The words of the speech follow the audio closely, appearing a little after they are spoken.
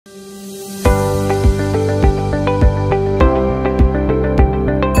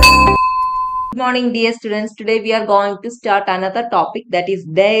morning, dear students. Today we are going to start another topic, that is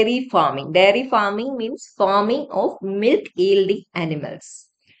dairy farming. Dairy farming means farming of milk yielding animals.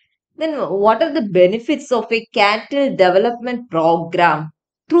 Then what are the benefits of a cattle development program?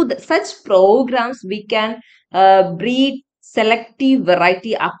 Through such programs, we can breed selective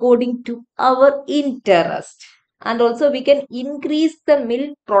variety according to our interest. And also we can increase the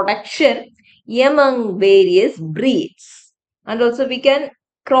milk production among various breeds. And also we can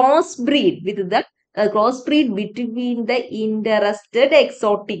crossbreed with the crossbreed between the interested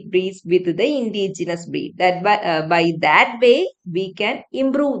exotic breeds with the indigenous breed. That by that way we can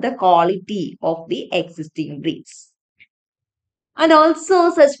improve the quality of the existing breeds. And also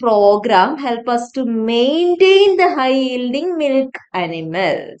such program help us to maintain the high yielding milk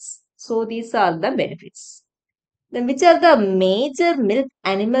animals. So these are the benefits. Then which are the major milk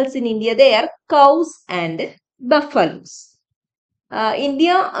animals in India? They are cows and buffaloes.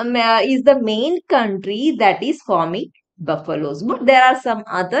 India is the main country that is farming buffaloes. But there are some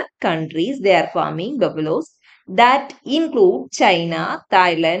other countries they are farming buffaloes that include China,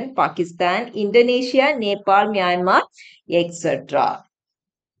 Thailand, Pakistan, Indonesia, Nepal, Myanmar, etc.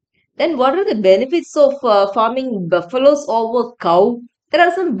 Then what are the benefits of farming buffaloes over cow? There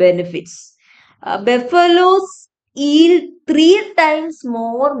are some benefits. Buffaloes yield 3 times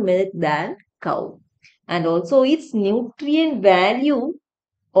more milk than cow. And also its nutrient value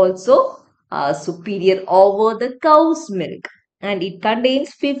also superior over the cow's milk. And it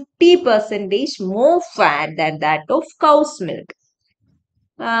contains 50% more fat than that of cow's milk.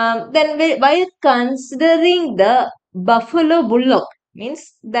 Then while considering the buffalo bullock,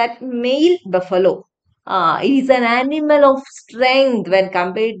 means that male buffalo is an animal of strength when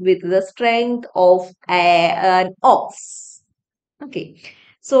compared with the strength of an ox. Okay.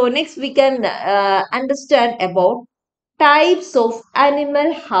 So next we can understand about types of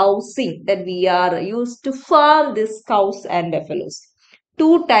animal housing that we are used to farm these cows and buffaloes.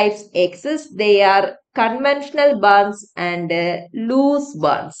 Two types exist. They are conventional barns and loose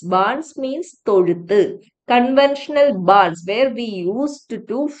barns. Barns means toluthu. Conventional barns where we used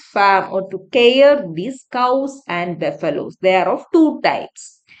to farm or to care these cows and buffaloes. They are of two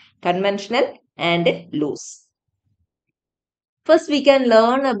types, conventional and loose. First, we can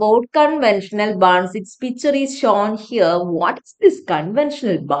learn about conventional barns. Its picture is shown here. What is this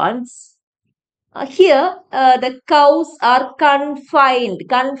conventional barns? Here, the cows are confined.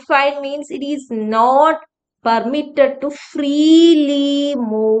 Confined means it is not permitted to freely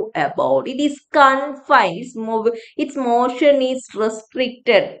move about. It is confined. Its motion is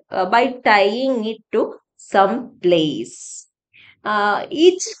restricted by tying it to some place.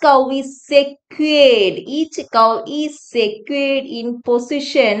 Each cow is secured. Each cow is secured in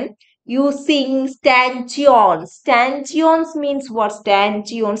position using stanchions. Stanchions means what?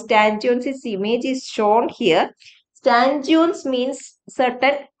 Stanchions. Stanchions is image is shown here. Stanchions means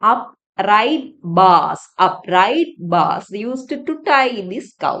certain upright bars. Upright bars used to tie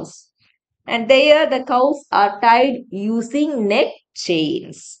these cows. And there the cows are tied using neck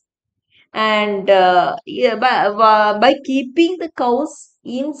chains. And yeah, by keeping the cows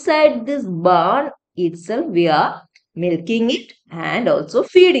inside this barn itself, we are milking it and also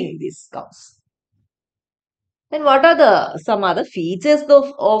feeding these cows. Then what are the some other features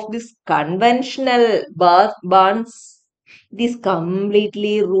of this conventional barns? It is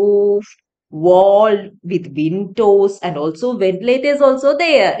completely roofed, walled with windows, and also ventilators also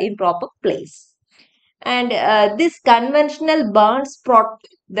there in proper place. And this conventional barns protect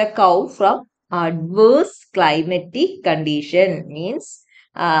the cow from adverse climatic condition, means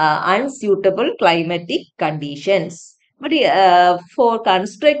unsuitable climatic conditions. But for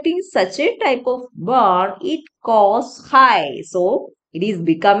constructing such a type of barn, it costs high. So it is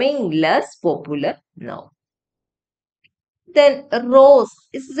becoming less popular now. Then rose,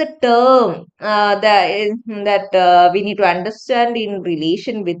 this is a term that we need to understand in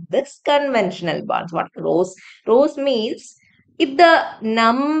relation with this conventional bonds. What rose? Rose means if the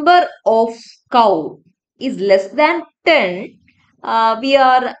number of cow is less than 10, we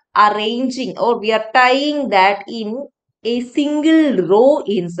are arranging or we are tying that in a single row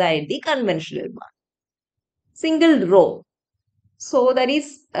inside the conventional bond. Single row. So that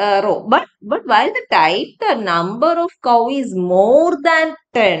is row. But while the number of cow is more than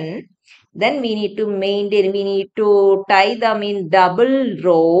 10, then we need to maintain, we need to tie them in double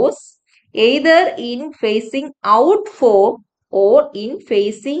rows, either in facing out form or in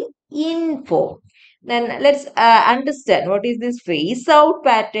facing in form. Then let's understand what is this face out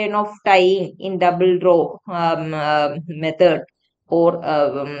pattern of tying in double row method, or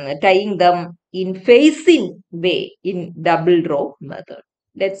tying them in facing way in double row method.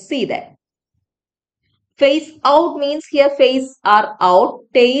 Let's see that. Face out means here face are out.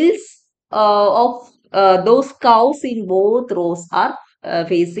 Tails of those cows in both rows are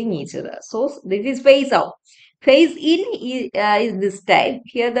facing each other. So this is face out. Face in is this type.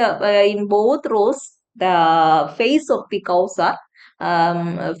 Here the in both rows the face of the cows are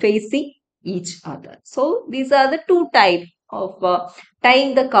facing each other. So these are the two types of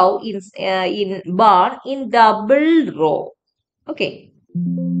tying the cow in barn in double row. Okay.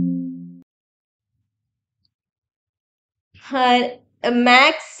 Uh, a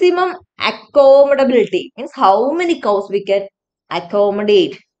maximum accommodability means how many cows we can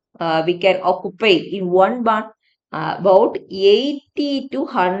accommodate, we can occupy in one barn. About 80 to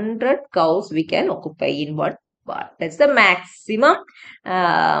 100 cows we can occupy in one barn. That's the maximum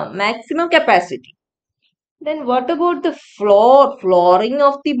capacity. Then what about the flooring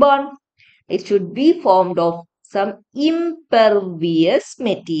of the barn? It should be formed of some impervious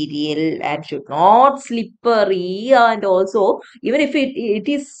material and should not slippery, and also even if it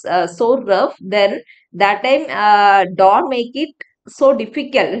is so rough, then that time don't make it so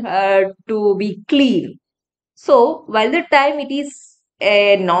difficult to be clean. So while the time it is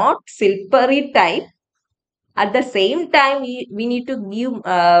not slippery type, at the same time we need to give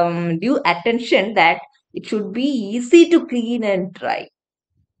due attention that it should be easy to clean and dry.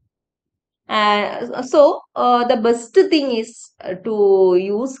 And so the best thing is to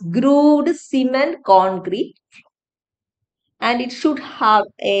use grooved cement concrete, and it should have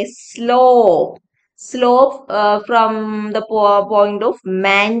a slope from the point of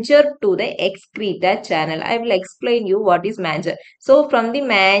manger to the excreta channel. I will explain you what is manger. So from the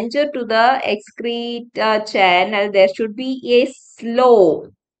manger to the excreta channel there should be a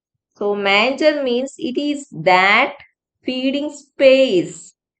slope. So manger means it is that feeding space.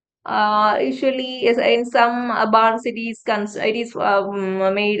 Usually, in some barns, it is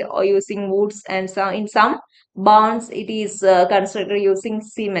made using woods, and in some barns it is constructed using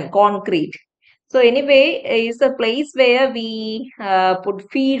cement, concrete. So anyway, it's a place where we put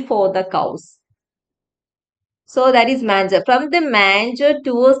feed for the cows. So that is manger. From the manger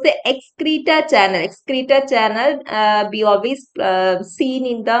towards the excreta channel, we always seen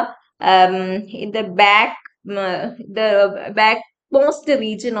in the backmost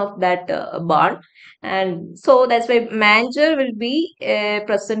region of that barn, and so that's why manger will be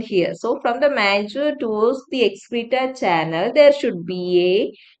present here. So from the manger towards the excreta channel, there should be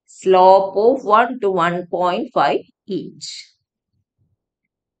a slope of 1 to 1.5 each.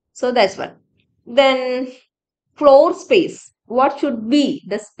 So that's one. Then floor space. What should be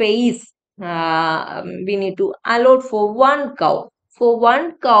the space we need to allot for one cow? For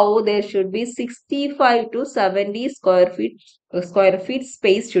one cow, there should be 65 to 70 square feet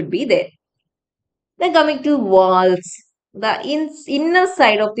space should be there. Then coming to walls, the inner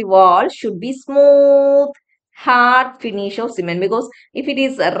side of the wall should be smooth, hard finish of cement, because if it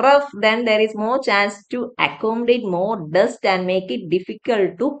is rough, then there is more chance to accommodate more dust and make it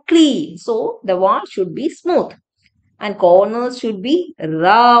difficult to clean. So the wall should be smooth, and corners should be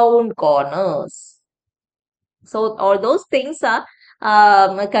round corners. So all those things are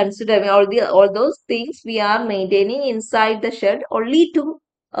considering all those things we are maintaining inside the shed only to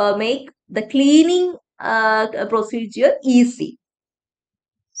make the cleaning procedure easy.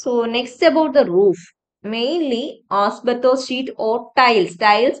 So next about the roof, mainly asbestos sheet or tiles.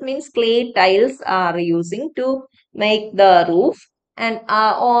 Tiles means clay tiles are using to make the roof, and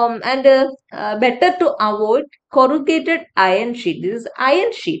better to avoid corrugated iron sheet. This is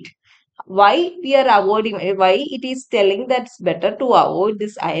iron sheet. Why we are avoiding? Why it is telling that it's better to avoid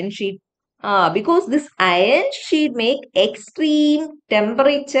this iron sheet? Because this iron sheet make extreme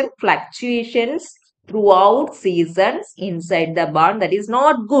temperature fluctuations throughout seasons inside the barn. That is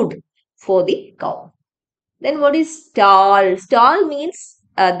not good for the cow. Then what is stall? Stall means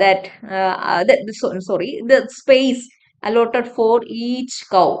sorry, the space allotted for each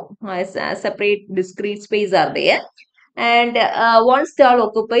cow. As a separate discrete space are there, and one stall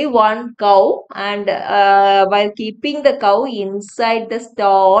occupy one cow, and while keeping the cow inside the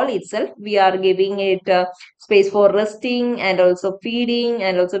stall itself, we are giving it space for resting and also feeding,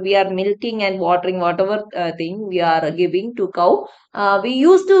 and also we are milking and watering whatever thing we are giving to cow. We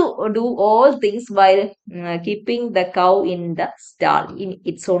used to do all things while keeping the cow in the stall, in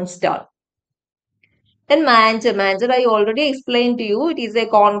its own stall. Then manger I already explained to you. It is a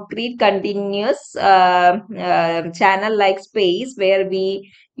concrete continuous channel-like space where we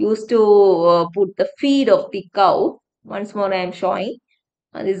used to put the feed of the cow. Once more, I am showing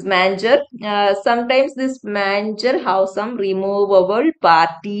this manger. Sometimes this manger have some removable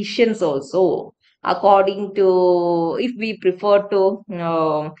partitions also. according to, if we prefer to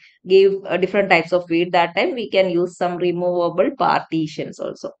give different types of feed, that time we can use some removable partitions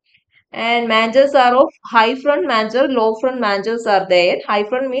also. And mangers are of high front manger, low front mangers are there. High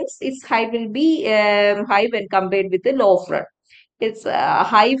front means its height will be high when compared with the low front. Its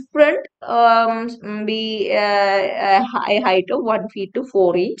high front be a high height of 1 feet to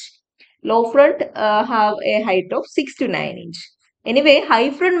 4 inch. Low front have a height of 6 to 9 inch. Anyway,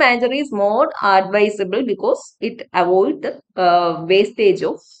 high front manger is more advisable because it avoid the wastage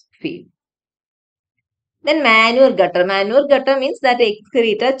of feed. Then manure gutter. Manure gutter means that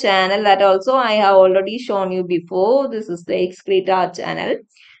excreta channel that also I have already shown you before. This is the excreta channel.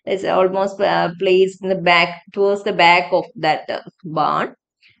 It's almost placed in the back, towards the back of that barn,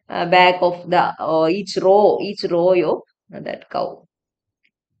 back of the each row of that cow.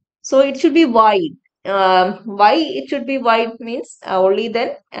 So it should be wide. Why it should be wide means only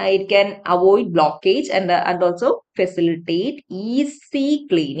then it can avoid blockage and also facilitate easy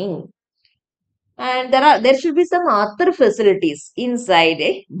cleaning. And there should be some other facilities inside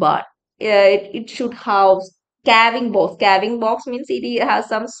a barn. It should have calving box. Calving box means it has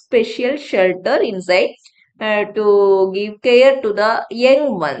some special shelter inside to give care to the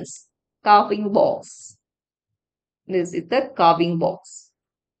young ones. Calving box. This is the calving box.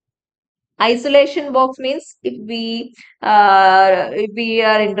 Isolation box means if we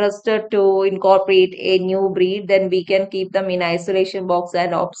are interested to incorporate a new breed, then we can keep them in isolation box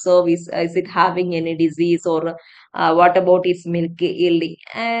and observe is it having any disease, or what about its milk yielding,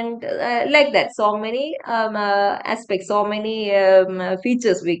 and like that. So many aspects, so many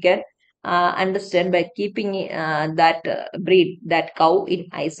features we can understand by keeping that breed, that cow, in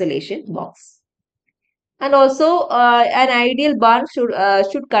isolation box. And also, an ideal barn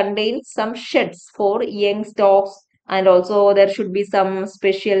should contain some sheds for young stocks, and also there should be some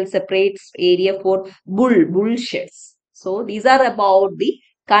special separate area for bull sheds. So these are about the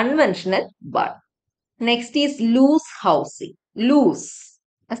conventional barn. Next is loose housing. Loose.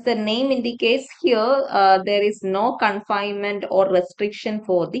 As the name indicates here, there is no confinement or restriction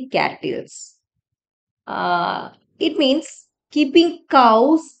for the cattle. Uh, it means keeping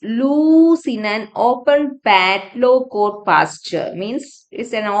cows loose in an open padlock or pasture. Means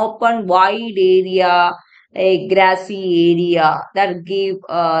it's an open wide area, a grassy area that give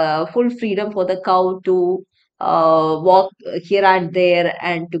full freedom for the cow to walk here and there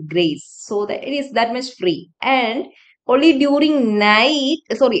and to graze. So that it is that much free. And only during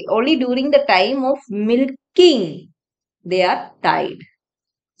the time of milking, they are tied.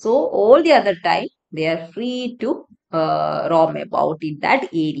 So all the other time they are free to roam about in that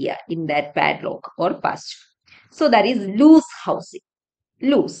area, in that padlock or pasture. So that is loose housing,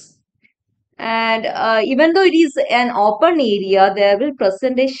 loose. And even though it is an open area, there will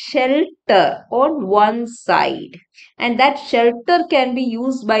present a shelter on one side. And that shelter can be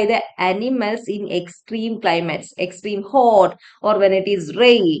used by the animals in extreme climates, extreme hot, or when it is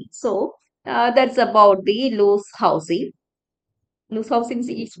rain. So that's about the loose housing. Loose housing is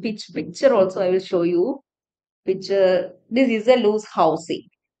each picture also I will show you. Picture, this is a loose housing.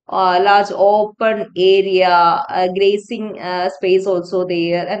 Large open area, grazing space also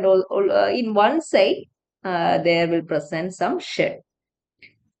there, and in one side there will present some shed.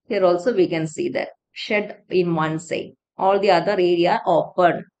 Here also we can see that shed in one side. All the other area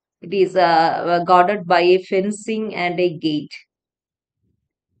open. It is guarded by a fencing and a gate.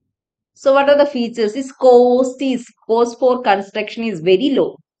 So what are the features? This cost for construction is very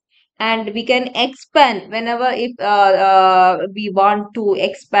low, and we can expand whenever if we want to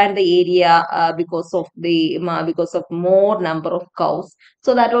expand the area because of more number of cows.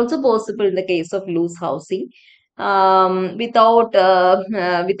 So that also possible in the case of loose housing, without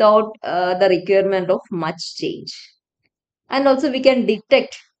the requirement of much change. And also we can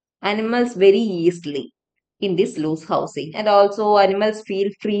detect animals very easily in this loose housing, and also animals feel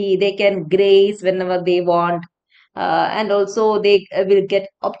free, they can graze whenever they want, and also they will get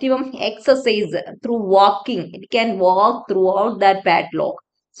optimum exercise through walking. It can walk throughout that padlock,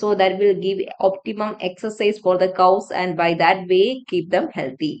 so that will give optimum exercise for the cows, and by that way keep them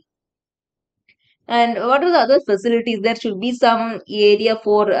healthy. And what are the other facilities? There should be some area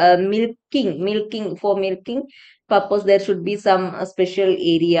for milking purpose. There should be some special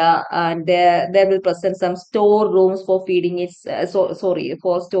area, and there will present some store rooms for feeding its. For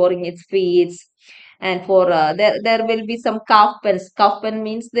storing its feeds, and for there will be some calf pens. Calf pen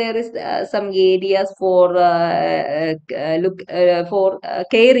means there is some areas for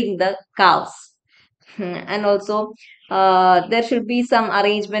caring the calves. And also there should be some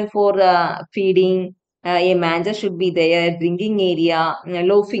arrangement for feeding. A manger should be there, drinking area,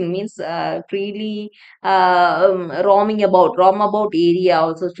 loafing means freely roam about area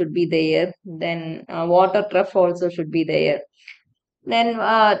also should be there. Then water trough also should be there. Then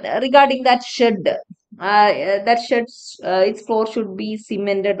regarding that shed, its floor should be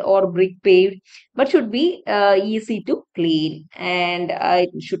cemented or brick paved, but should be easy to clean, and it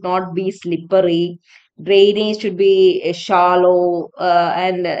should not be slippery. Drainage should be shallow,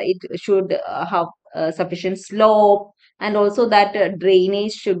 and it should have sufficient slope, and also that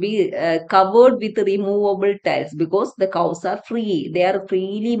drainage should be covered with removable tiles, because the cows are free, they are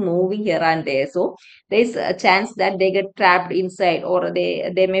freely moving here and there, so there's a chance that they get trapped inside, or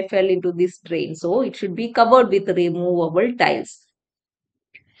they may fall into this drain, so it should be covered with removable tiles.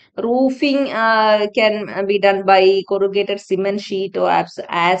 Roofing can be done by corrugated cement sheet or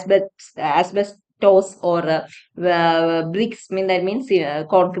asbestos or bricks. Mean that means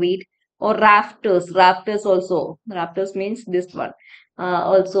concrete, or rafters. Rafters means this one.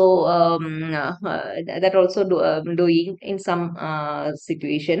 That also doing in some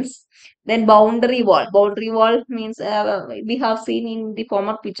situations. Then boundary wall. Boundary wall means we have seen in the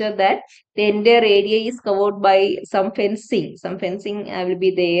former picture that the entire area is covered by some fencing. Some fencing will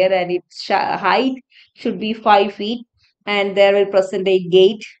be there, and its height should be 5 feet, and there will present a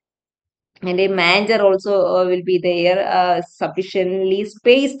gate, and a manger also will be there. Sufficiently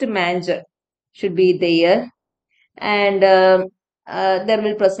spaced manger should be there, and there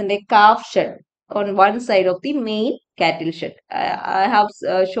will present a calf shed on one side of the main cattle shed. I have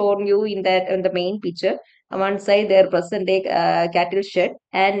shown you in that in the main picture. On one side there present a cattle shed,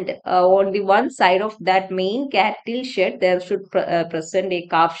 and on the one side of that main cattle shed there should present a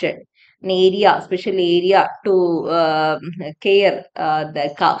calf shed, an area, special area to care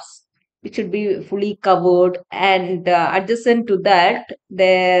the calves. It should be fully covered, and adjacent to that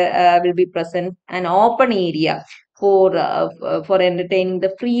there will be present an open area for entertaining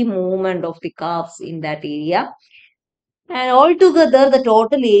the free movement of the calves in that area. And altogether, the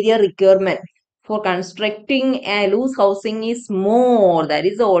total area requirement for constructing a loose housing is more. That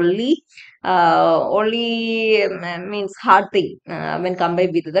is the only means hard thing when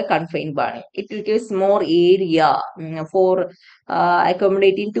compared with the confined barn. It requires more area for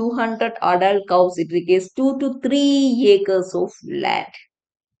accommodating 200 adult cows. It requires 2 to 3 acres of land.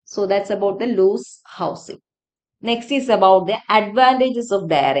 So that's about the loose housing. Next is about the advantages of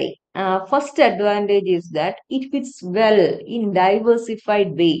dairy. First advantage is that it fits well in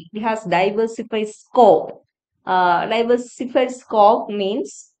diversified way. It has diversified scope. Diversified scope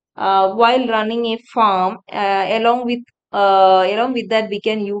means while running a farm, along with that we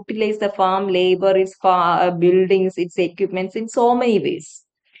can utilize the farm labor, its buildings, its equipments in so many ways.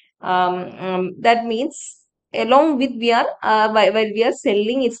 That means along with while we are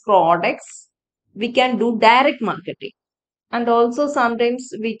selling its products, we can do direct marketing, and also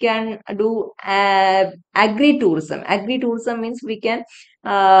sometimes we can do agri-tourism. Agri-tourism means we can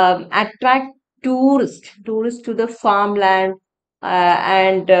attract tourists to the farmland,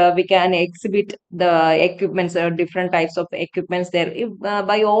 and we can exhibit the equipments or different types of equipments there.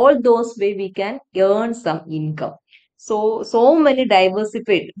 By all those way we can earn some income. So many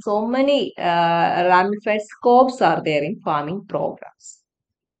diversified, so many ramified scopes are there in farming programs.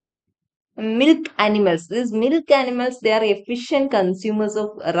 Milk animals. These milk animals, they are efficient consumers of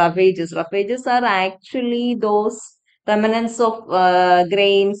ravages. Ravages are actually those remnants of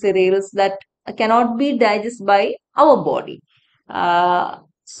grain, cereals that cannot be digested by our body.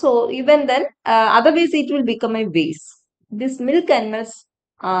 So even then, otherwise it will become a waste. These milk animals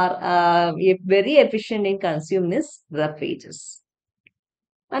are very efficient in consuming these ravages.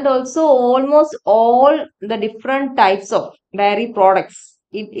 And also almost all the different types of dairy products,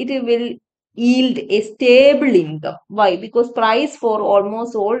 it will yield a stable income. Why? Because price for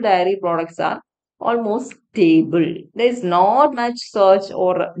almost all dairy products are almost stable. There is not much surge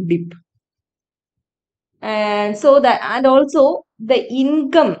or dip. And also the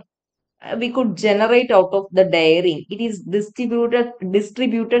income we could generate out of the dairy, it is distributed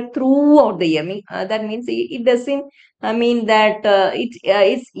throughout the year. That means it doesn't mean that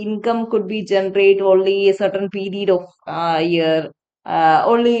its income could be generated only a certain period of year,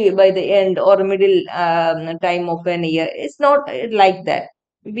 only by the end or middle time of an year. It's not like that.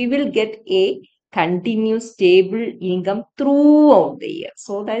 We will get a continuous stable income throughout the year,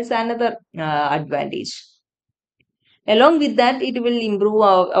 so that is another advantage. Along with that, it will improve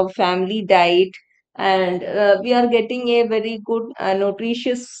our family diet, and we are getting a very good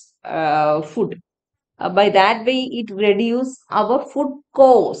nutritious food. By that way, it reduce our food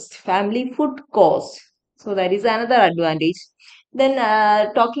cost, family food cost. So that is another advantage.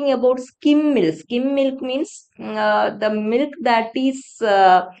 Then talking about skim milk means the milk that is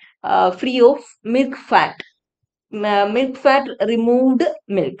free of milk fat. Milk fat removed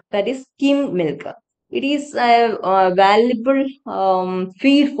milk, that is skim milk. It is a valuable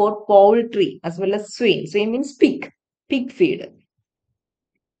feed for poultry as well as swine. Swine means pig feed.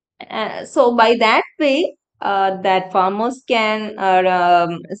 So by that way, that farmers can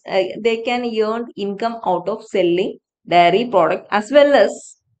they can earn income out of selling dairy product as well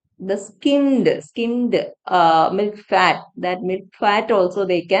as the skimmed milk fat. That milk fat also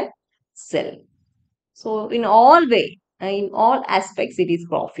they can sell. So in all aspects, it is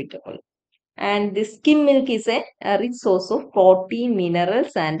profitable. And the skim milk is a rich source of protein,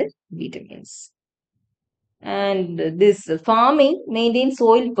 minerals, and vitamins. And this farming maintains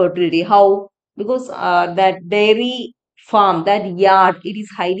soil fertility. How? Because that dairy farm, that yard, it is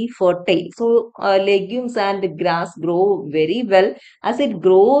highly fertile. So legumes and grass grow very well. As it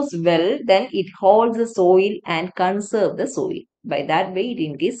grows well, then it holds the soil and conserve the soil. By that way, it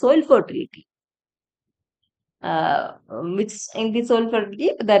increases soil fertility. Which in the soil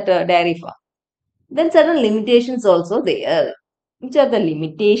fertility, that dairy farm. Then certain limitations also there. Which are the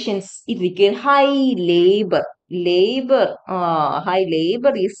limitations? It requires high labor. High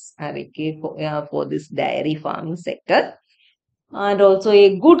labor is required for this dairy farming sector, and also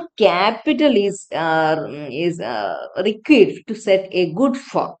a good capital is required to set a good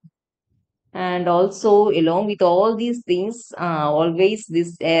farm. And also along with all these things, always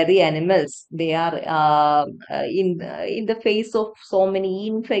these dairy animals, they are in the face of so many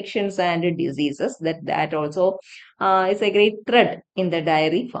infections and diseases, that also is a great threat in the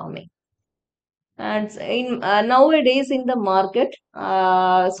dairy farming. And in nowadays in the market,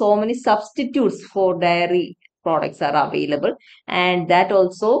 so many substitutes for dairy products are available, and that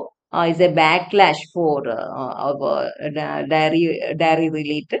also is a backlash for our dairy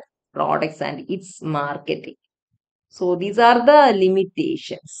related products and its marketing. So these are the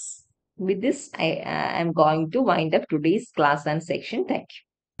limitations. With this, I am going to wind up today's class and section. Thank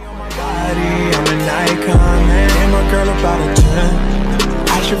you. I'm an icon, man. Ain't my girl about a 10.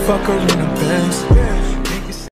 I should fuck her in a Benz.